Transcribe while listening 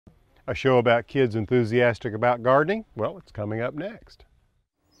A show about kids enthusiastic about gardening? Well, it's coming up next.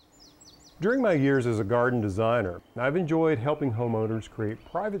 During my years as a garden designer, I've enjoyed helping homeowners create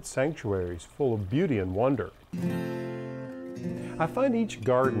private sanctuaries full of beauty and wonder. I find each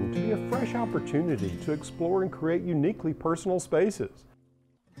garden to be a fresh opportunity to explore and create uniquely personal spaces.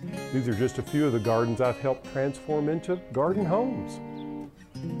 These are just a few of the gardens I've helped transform into garden homes.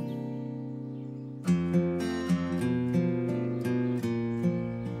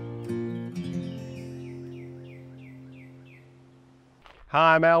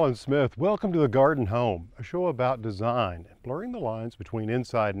 Hi, I'm Alan Smith. Welcome to the Garden Home, a show about design, blurring the lines between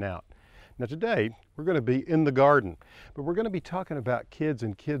inside and out. Now today, we're going to be in the garden, but we're going to be talking about kids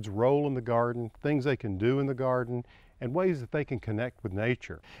and kids' role in the garden, things they can do in the garden, and ways that they can connect with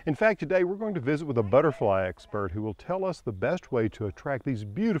nature. In fact, today we're going to visit with a butterfly expert who will tell us the best way to attract these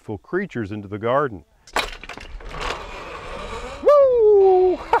beautiful creatures into the garden.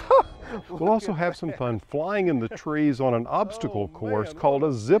 Woo! We'll also have some fun flying in the trees on an obstacle course called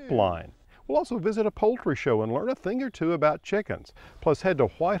a zip line. We'll also visit a poultry show and learn a thing or two about chickens, plus head to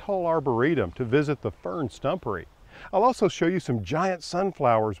Whitehall Arboretum to visit the fern stumpery. I'll also show you some giant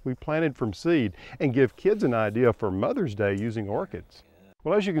sunflowers we planted from seed and give kids an idea for Mother's Day using orchids.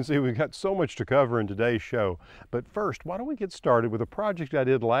 Well, as you can see, we've got so much to cover in today's show. But first, why don't we get started with a project I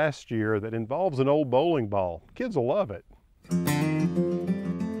did last year that involves an old bowling ball. Kids will love it.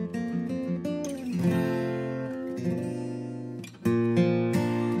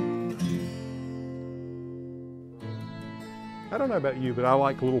 I don't know about you, but I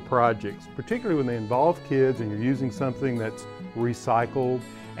like little projects, particularly when they involve kids and you're using something that's recycled,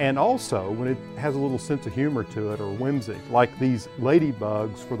 and also when it has a little sense of humor to it or whimsy, like these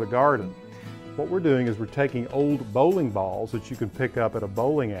ladybugs for the garden. What we're doing is we're taking old bowling balls that you can pick up at a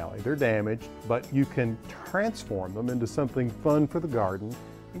bowling alley. They're damaged, but you can transform them into something fun for the garden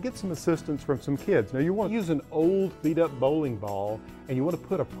and get some assistance from some kids. Now you want to use an old beat up bowling ball and you want to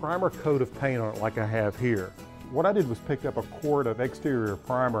put a primer coat of paint on it like I have here. What I did was picked up a quart of exterior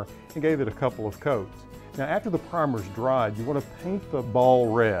primer and gave it a couple of coats. Now after the primer's dried, you want to paint the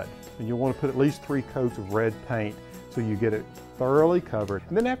ball red, and you want to put at least 3 coats of red paint so you get it thoroughly covered.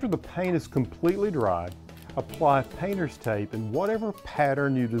 And then after the paint is completely dried, apply painter's tape in whatever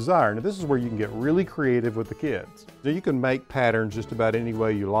pattern you desire. Now this is where you can get really creative with the kids. Now you can make patterns just about any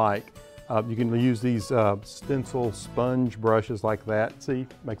way you like. You can use these stencil sponge brushes like that. See,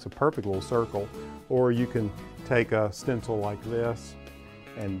 makes a perfect little circle. Or you can take a stencil like this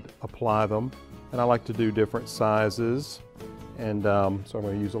and apply them. And I like to do different sizes. And so I'm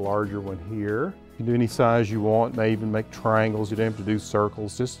going to use a larger one here. You can do any size you want, may even make triangles. You don't have to do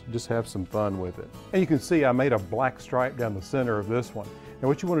circles, just have some fun with it. And you can see I made a black stripe down the center of this one. Now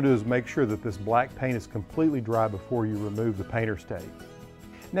what you want to do is make sure that this black paint is completely dry before you remove the painter's tape.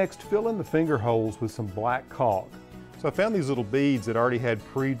 Next, fill in the finger holes with some black caulk. So I found these little beads that already had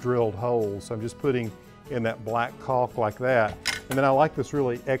pre-drilled holes. So I'm just putting in that black caulk like that. And then I like this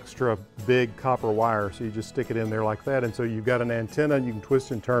really extra big copper wire, so you just stick it in there like that. And so you've got an antenna, and you can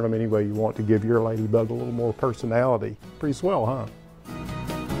twist and turn them any way you want to give your ladybug a little more personality. Pretty swell, huh?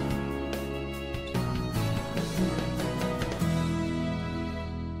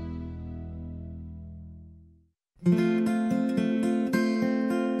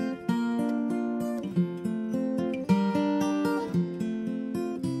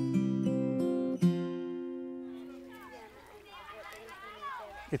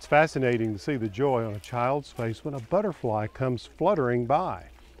 It's fascinating to see the joy on a child's face when a butterfly comes fluttering by.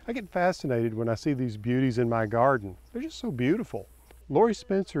 I get fascinated when I see these beauties in my garden. They're just so beautiful. Lori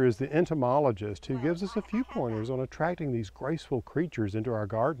Spencer is the entomologist who gives us a few pointers on attracting these graceful creatures into our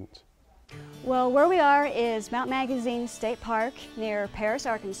gardens. Well, where we are is Mount Magazine State Park near Paris,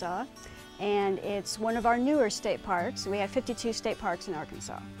 Arkansas, and it's one of our newer state parks. We have 52 state parks in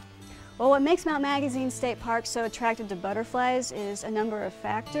Arkansas. Well, what makes Mount Magazine State Park so attractive to butterflies is a number of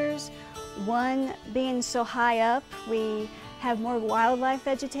factors. One, being so high up, we have more wildlife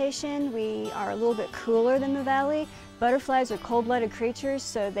vegetation. We are a little bit cooler than the valley. Butterflies are cold-blooded creatures,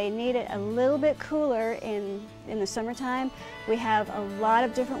 so they need it a little bit cooler in the summertime. We have a lot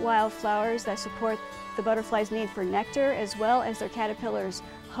of different wildflowers that support the butterflies' need for nectar, as well as their caterpillars'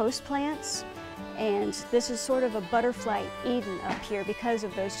 host plants. And this is sort of a butterfly Eden up here because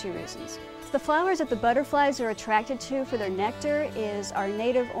of those two reasons. The flowers that the butterflies are attracted to for their nectar is our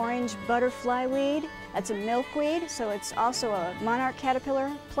native orange butterfly weed. That's a milkweed, so it's also a monarch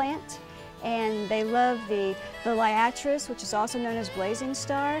caterpillar plant. And they love the liatris, which is also known as blazing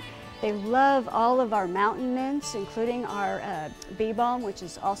star. They love all of our mountain mints, including our bee balm, which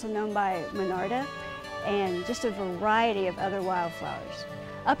is also known by Monarda, and just a variety of other wildflowers.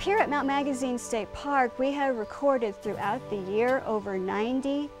 Up here at Mount Magazine State Park, we have recorded throughout the year over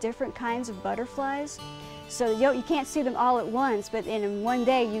 90 different kinds of butterflies. So you can't see them all at once, but in one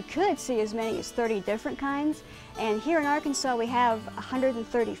day you could see as many as 30 different kinds. And here in Arkansas we have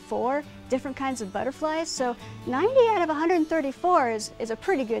 134 different kinds of butterflies, so 90 out of 134 is a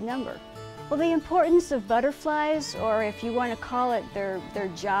pretty good number. Well, the importance of butterflies, or if you want to call it their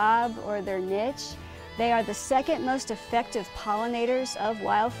job or their niche, they are the second most effective pollinators of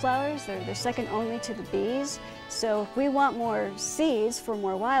wildflowers. They're second only to the bees. So if we want more seeds for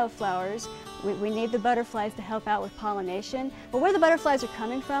more wildflowers, we need the butterflies to help out with pollination. But where the butterflies are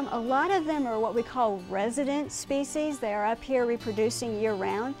coming from, a lot of them are what we call resident species. They are up here reproducing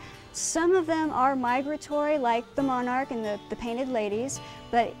year-round. Some of them are migratory, like the monarch and the painted ladies,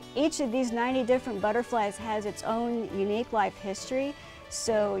 but each of these 90 different butterflies has its own unique life history.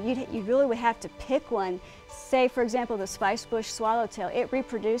 So you really would have to pick one. Say, for example, the spicebush swallowtail. It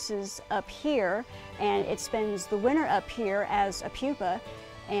reproduces up here, and it spends the winter up here as a pupa.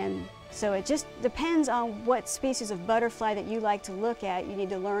 And so it just depends on what species of butterfly that you like to look at. You need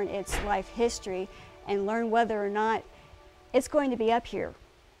to learn its life history and learn whether or not it's going to be up here.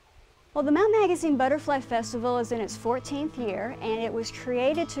 Well, the Mount Magazine Butterfly Festival is in its 14th year, and it was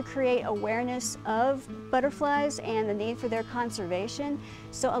created to create awareness of butterflies and the need for their conservation.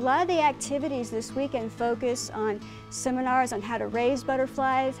 So a lot of the activities this weekend focus on seminars on how to raise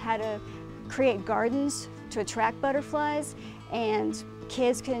butterflies, how to create gardens to attract butterflies, and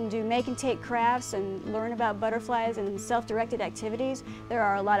kids can do make and take crafts and learn about butterflies and self-directed activities. There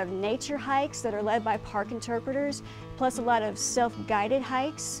are a lot of nature hikes that are led by park interpreters, plus a lot of self-guided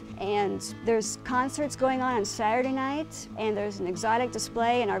hikes. And there's concerts going on Saturday night, and there's an exotic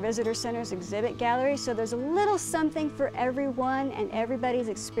display in our visitor center's exhibit gallery. So there's a little something for everyone and everybody's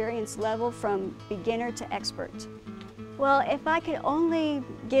experience level, from beginner to expert. Well, if I could only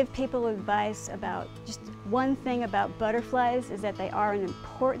give people advice about just one thing about butterflies, is that they are an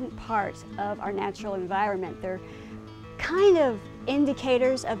important part of our natural environment. They're kind of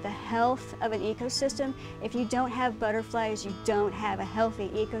indicators of the health of an ecosystem. If you don't have butterflies, you don't have a healthy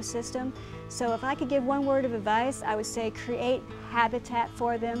ecosystem. So if I could give one word of advice, I would say create habitat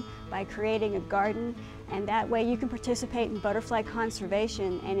for them by creating a garden, and that way you can participate in butterfly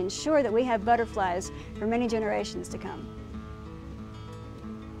conservation and ensure that we have butterflies for many generations to come.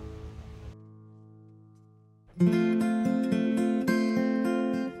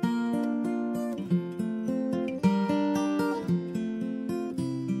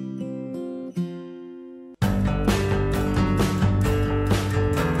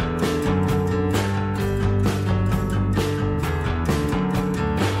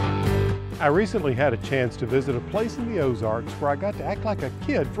 I recently had a chance to visit a place in the Ozarks where I got to act like a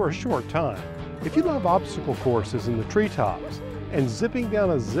kid for a short time. If you love obstacle courses in the treetops and zipping down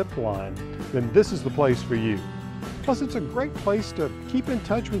a zip line, then this is the place for you. Plus, it's a great place to keep in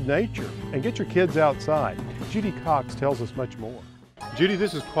touch with nature and get your kids outside. Judy Cox tells us much more. Judy,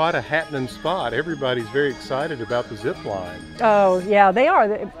 this is quite a happening spot. Everybody's very excited about the zip line. Oh yeah, they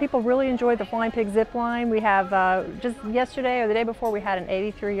are. People really enjoy the flying pig zip line. We have, just yesterday or the day before, we had an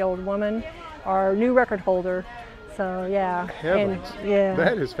 83-year-old woman, our new record holder. So yeah. Heavens, and, yeah,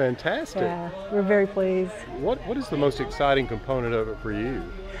 that is fantastic. Yeah, we're very pleased. What is the most exciting component of it for you?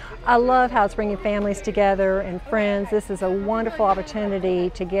 I love how it's bringing families together and friends. This is a wonderful opportunity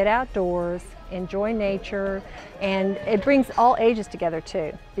to get outdoors, enjoy nature, and it brings all ages together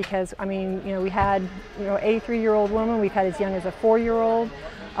too. Because I mean, we had 83-year-old woman, we've had as young as a 4-year-old.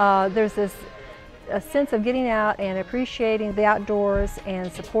 There's this a sense of getting out and appreciating the outdoors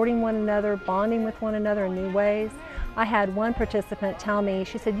and supporting one another, bonding with one another in new ways. I had one participant tell me,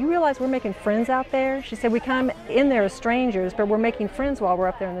 she said, "You realize we're making friends out there?" She said, "We come in there as strangers, but we're making friends while we're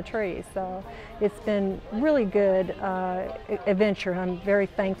up there in the trees." So it's been really good adventure, and I'm very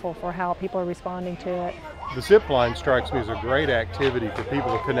thankful for how people are responding to it. The zip line strikes me as a great activity for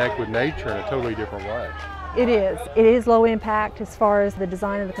people to connect with nature in a totally different way. It is. It is low impact as far as the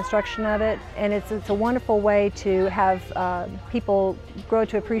design and the construction of it, and it's a wonderful way to have people grow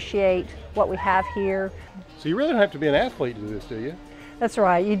to appreciate what we have here. So you really don't have to be an athlete to do this, do you? That's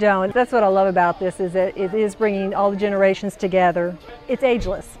right, you don't. That's what I love about this, is that it is bringing all the generations together. It's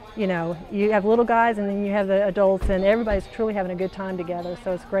ageless. You have little guys and then you have the adults, and everybody's truly having a good time together,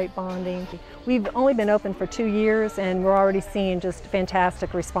 so it's great bonding. We've only been open for 2 years, and we're already seeing just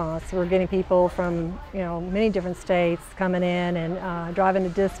fantastic response. We're getting people from many different states coming in and driving a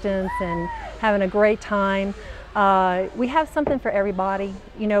distance and having a great time. We have something for everybody.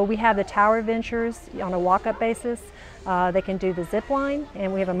 We have the tower adventures on a walk-up basis. They can do the zip line,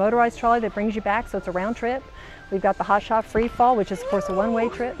 and we have a motorized trolley that brings you back, so it's a round trip. We've got the Hot Shot Free Fall, which is of course a one-way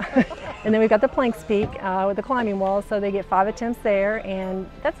trip. And then we've got the Planks Peak with the climbing wall, so they get 5 attempts there, and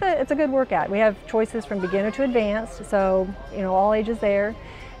it's a good workout. We have choices from beginner to advanced, so all ages there.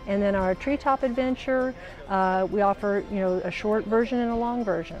 And then our treetop adventure, we offer a short version and a long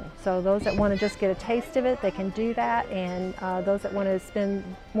version. So those that want to just get a taste of it, they can do that, and those that want to spend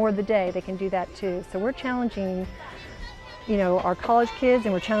more of the day, they can do that too. So we're challenging our college kids,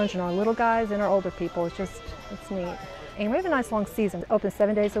 and we're challenging our little guys and our older people. It's neat. And we have a nice long season, open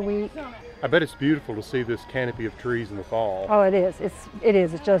 7 days a week. I bet it's beautiful to see this canopy of trees in the fall. Oh, it is.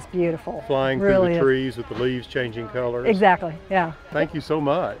 It's just beautiful. Flying through the trees with the leaves changing colors. Exactly, yeah. Thank you so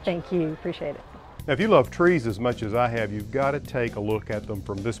much. Thank you, appreciate it. Now, if you love trees as much as I have, you've got to take a look at them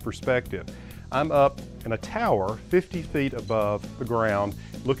from this perspective. I'm up in a tower 50 feet above the ground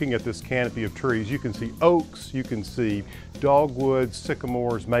looking at this canopy of trees. You can see oaks, you can see dogwoods,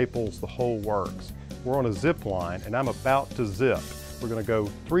 sycamores, maples, the whole works. We're on a zip line and I'm about to zip. We're going to go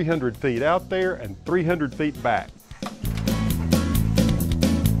 300 feet out there and 300 feet back.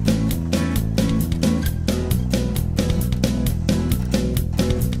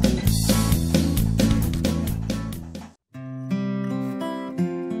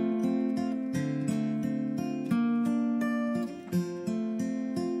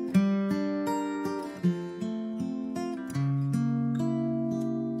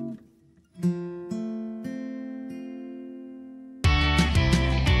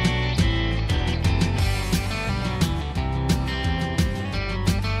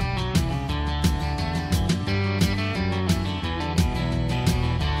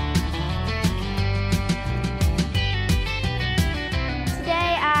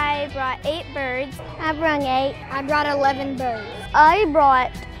 I brought 8. I brought 11 birds. I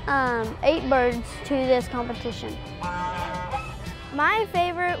brought 8 birds to this competition. My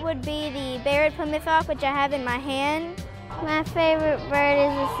favorite would be the Barred Plymouth Hawk, which I have in my hand. My favorite bird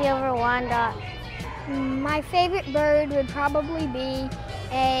is the silver wyandotte. My favorite bird would probably be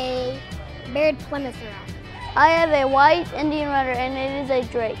a Barred Plymouth Rock. I have a white Indian rudder and it is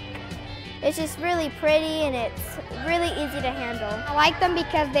a drake. It's just really pretty and it's really easy to handle. I like them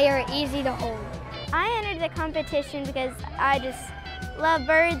because they are easy to hold. I entered the competition because I just love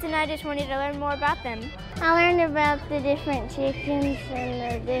birds and I just wanted to learn more about them. I learned about the different chickens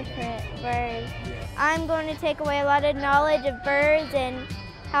and the different birds. I'm going to take away a lot of knowledge of birds and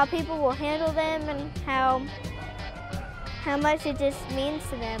how people will handle them and how much it just means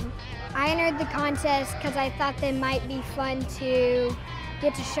to them. I entered the contest because I thought they might be fun to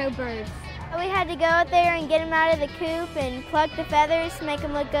get to show birds. We had to go out there and get them out of the coop and pluck the feathers to make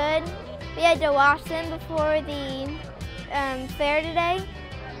them look good. We had to wash them before the fair today,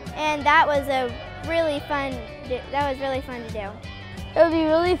 and that was really fun to do. It would be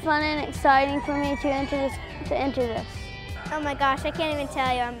really fun and exciting for me to enter this. Oh my gosh, I can't even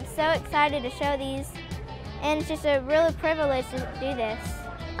tell you. I'm so excited to show these, and it's just a real privilege to do this.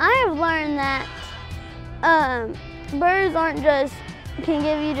 I have learned that birds can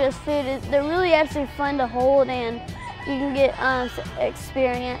give you just food. They're really actually fun to hold and you can get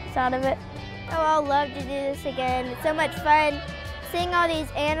experience out of it. Oh, I'll love to do this again. It's so much fun seeing all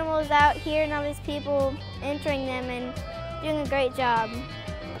these animals out here and all these people entering them and doing a great job.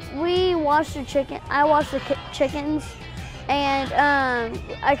 I watched the chickens and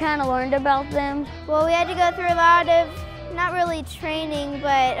I kind of learned about them. Well, we had to go through a lot of, not really training,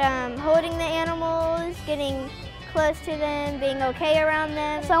 but holding the animals, getting close to them, being okay around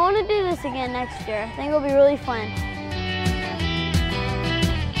them. So I want to do this again next year. I think it'll be really fun.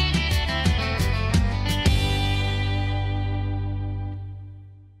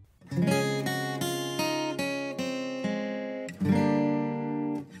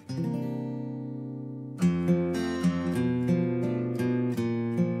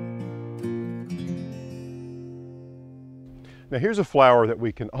 Now here's a flower that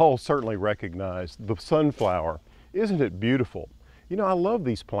we can all certainly recognize, the sunflower. Isn't it beautiful? You know, I love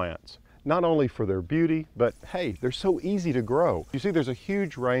these plants, not only for their beauty, but hey, they're so easy to grow. You see, there's a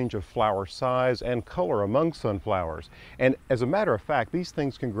huge range of flower size and color among sunflowers. And as a matter of fact, these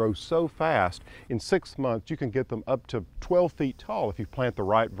things can grow so fast. In 6 months, you can get them up to 12 feet tall if you plant the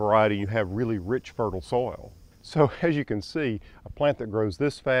right variety and you have really rich, fertile soil. So as you can see, a plant that grows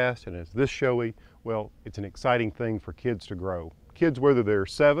this fast and is this showy, well, it's an exciting thing for kids to grow. Kids, whether they're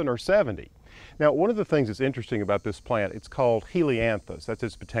 7 or 70. Now, one of the things that's interesting about this plant, it's called helianthus. That's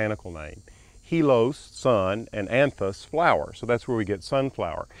its botanical name. Helos, sun, and anthus, flower. So that's where we get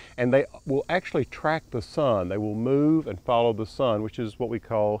sunflower. And they will actually track the sun. They will move and follow the sun, which is what we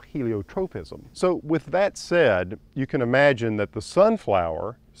call heliotropism. So with that said, you can imagine that the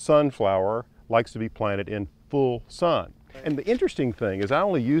sunflower likes to be planted in full sun. And the interesting thing is I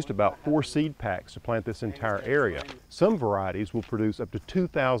only used about 4 seed packs to plant this entire area. Some varieties will produce up to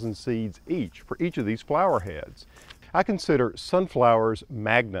 2,000 seeds each for each of these flower heads. I consider sunflowers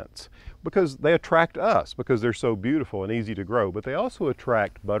magnets because they attract us because they're so beautiful and easy to grow, but they also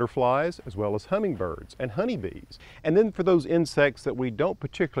attract butterflies as well as hummingbirds and honeybees. And then for those insects that we don't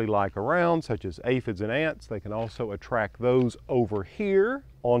particularly like around, such as aphids and ants, they can also attract those over here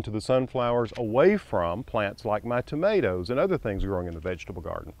onto the sunflowers away from plants like my tomatoes and other things growing in the vegetable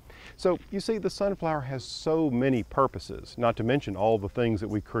garden. So you see, the sunflower has so many purposes, not to mention all the things that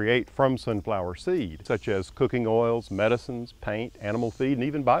we create from sunflower seed, such as cooking oils, medicines, paint, animal feed, and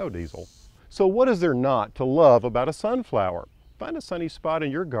even biodiesel. So what is there not to love about a sunflower? Find a sunny spot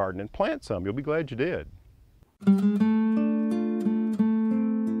in your garden and plant some. You'll be glad you did.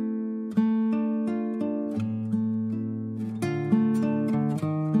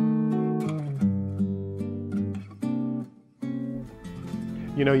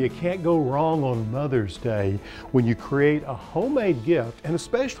 You know, you can't go wrong on Mother's Day when you create a homemade gift, and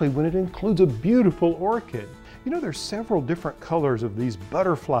especially when it includes a beautiful orchid. You know, there's several different colors of these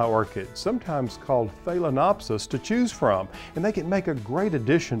butterfly orchids, sometimes called Phalaenopsis, to choose from, and they can make a great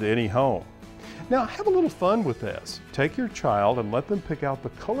addition to any home. Now, have a little fun with this. Take your child and let them pick out the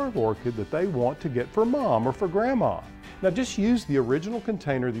color of orchid that they want to get for mom or for grandma. Now, just use the original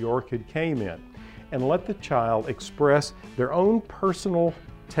container the orchid came in and let the child express their own personal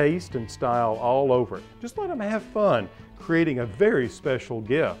taste and style all over it. Just let them have fun creating a very special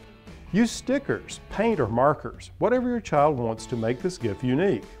gift. Use stickers, paint, or markers, whatever your child wants to make this gift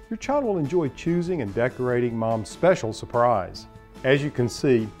unique. Your child will enjoy choosing and decorating mom's special surprise. As you can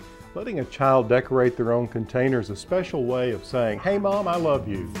see, letting a child decorate their own container is a special way of saying, "Hey Mom, I love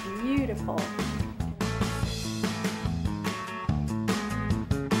you." Beautiful.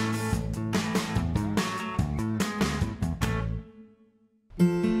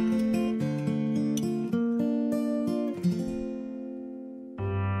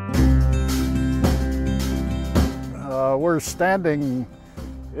 We're standing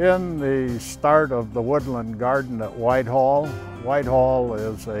in the start of the woodland garden at Whitehall. Whitehall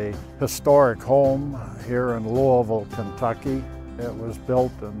is a historic home here in Louisville, Kentucky. It was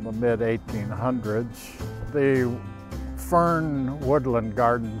built in the mid-1800s. The fern woodland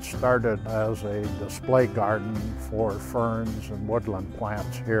garden started as a display garden for ferns and woodland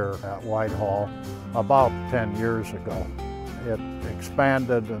plants here at Whitehall about 10 years ago. It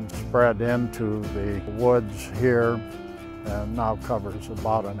expanded and spread into the woods here and now covers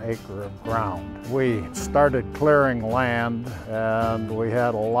about an acre of ground. We started clearing land and we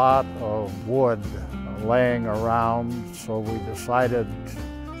had a lot of wood laying around, so we decided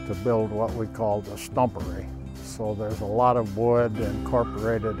to build what we called a stumpery. So there's a lot of wood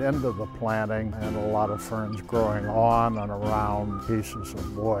incorporated into the planting and a lot of ferns growing on and around pieces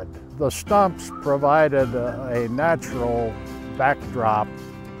of wood. The stumps provided a natural backdrop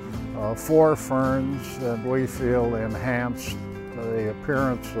for ferns that we feel enhanced the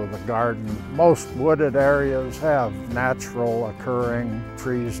appearance of the garden. Most wooded areas have natural occurring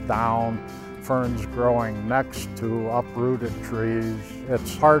trees down, ferns growing next to uprooted trees.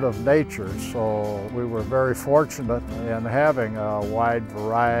 It's part of nature, so we were very fortunate in having a wide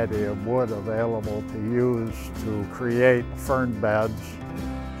variety of wood available to use to create fern beds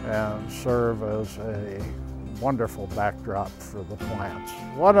and serve as a wonderful backdrop for the plants.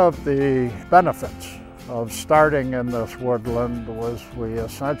 One of the benefits of starting in this woodland was we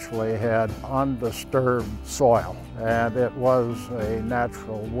essentially had undisturbed soil, and it was a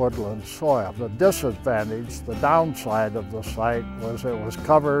natural woodland soil. The disadvantage, the downside of the site, was it was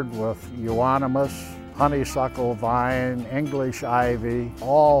covered with euonymus, honeysuckle vine, English ivy,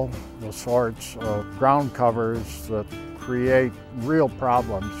 all the sorts of ground covers that create real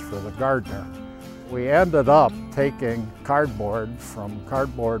problems for the gardener. We ended up taking cardboard from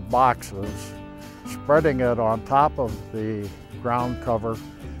cardboard boxes, spreading it on top of the ground cover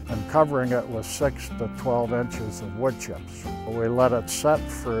and covering it with 6 to 12 inches of wood chips. We let it set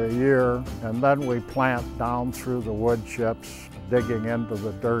for a year, and then we plant down through the wood chips, digging into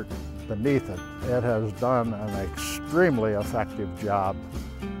the dirt beneath it. It has done an extremely effective job.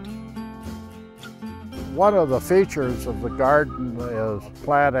 One of the features of the garden is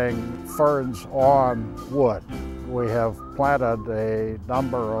planting ferns on wood. We have planted a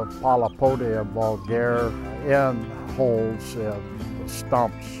number of Polypodium vulgare in holes in the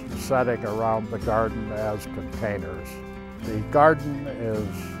stumps, setting around the garden as containers. The garden is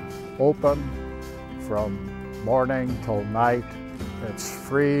open from morning till night. It's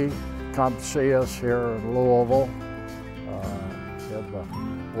free. Come see us here in Louisville. In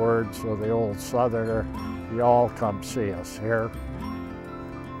the words of the old Southerner, you all come see us here.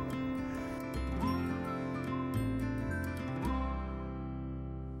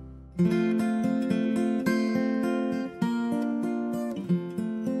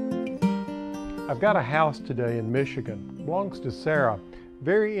 I've got a house today in Michigan. It belongs to Sarah.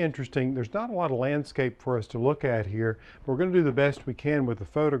 Very interesting. There's not a lot of landscape for us to look at here. We're going to do the best we can with the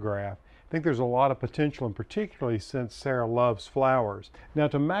photograph. I think there's a lot of potential, and particularly since Sarah loves flowers. Now,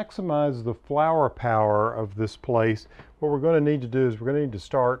 to maximize the flower power of this place, what we're going to need to do is we're going to need to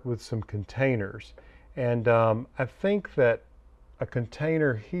start with some containers. And I think that a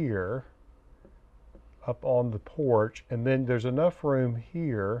container here up on the porch, and then there's enough room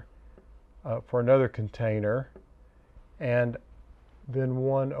here for another container, and then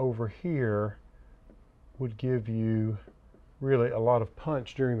one over here would give you really a lot of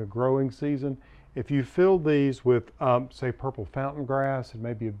punch during the growing season. If you filled these with say purple fountain grass and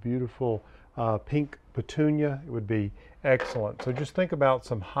maybe a beautiful pink petunia, it would be excellent. So just think about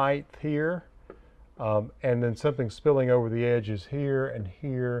some height here, and then something spilling over the edges here and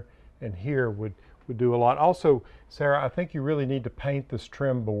here and here would do a lot. Also, Sarah, I think you really need to paint this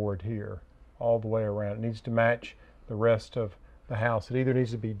trim board here all the way around. It needs to match the rest of the house. It either needs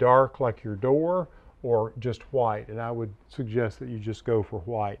to be dark like your door or just white, and I would suggest that you just go for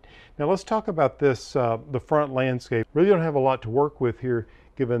white. Now let's talk about this, the front landscape. Really don't have a lot to work with here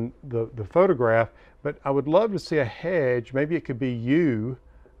given the photograph, but I would love to see a hedge. Maybe it could be yew,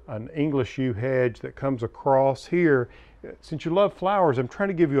 an English yew hedge that comes across here. Since you love flowers, I'm trying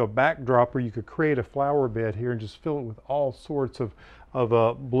to give you a backdrop where you could create a flower bed here and just fill it with all sorts of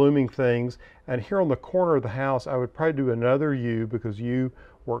blooming things. And here on the corner of the house, I would probably do another yew because yew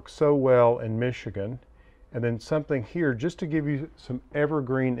works so well in Michigan. And then something here just to give you some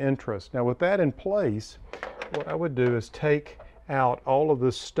evergreen interest. Now with that in place, what I would do is take out all of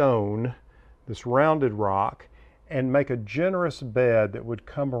this stone, this rounded rock, and make a generous bed that would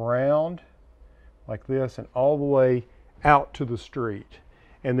come around like this and all the way out to the street.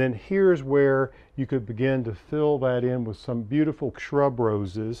 And then here's where you could begin to fill that in with some beautiful shrub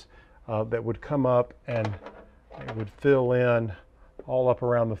roses that would come up and it would fill in all up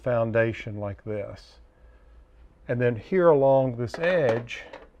around the foundation like this. And then here along this edge,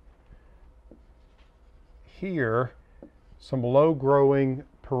 here, some low-growing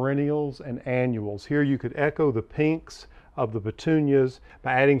perennials and annuals. Here you could echo the pinks of the petunias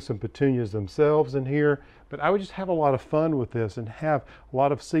by adding some petunias themselves in here, but I would just have a lot of fun with this and have a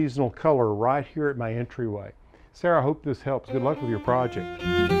lot of seasonal color right here at my entryway. Sarah, I hope this helps. Good luck with your project.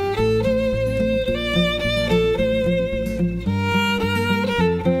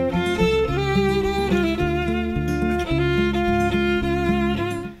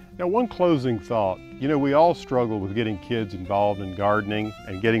 Now, one closing thought. You know, we all struggle with getting kids involved in gardening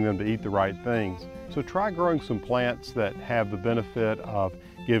and getting them to eat the right things. So try growing some plants that have the benefit of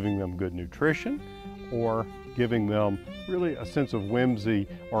giving them good nutrition or giving them really a sense of whimsy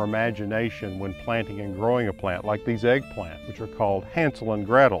or imagination when planting and growing a plant, like these eggplant, which are called Hansel and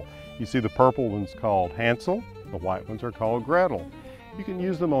Gretel. You see the purple ones called Hansel, the white ones are called Gretel. You can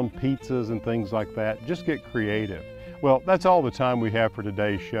use them on pizzas and things like that. Just get creative. Well, that's all the time we have for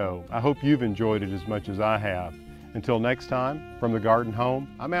today's show. I hope you've enjoyed it as much as I have. Until next time, from the Garden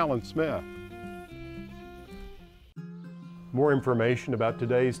Home, I'm Alan Smith. More information about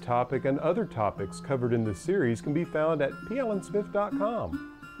today's topic and other topics covered in this series can be found at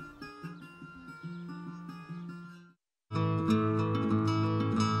plansmith.com.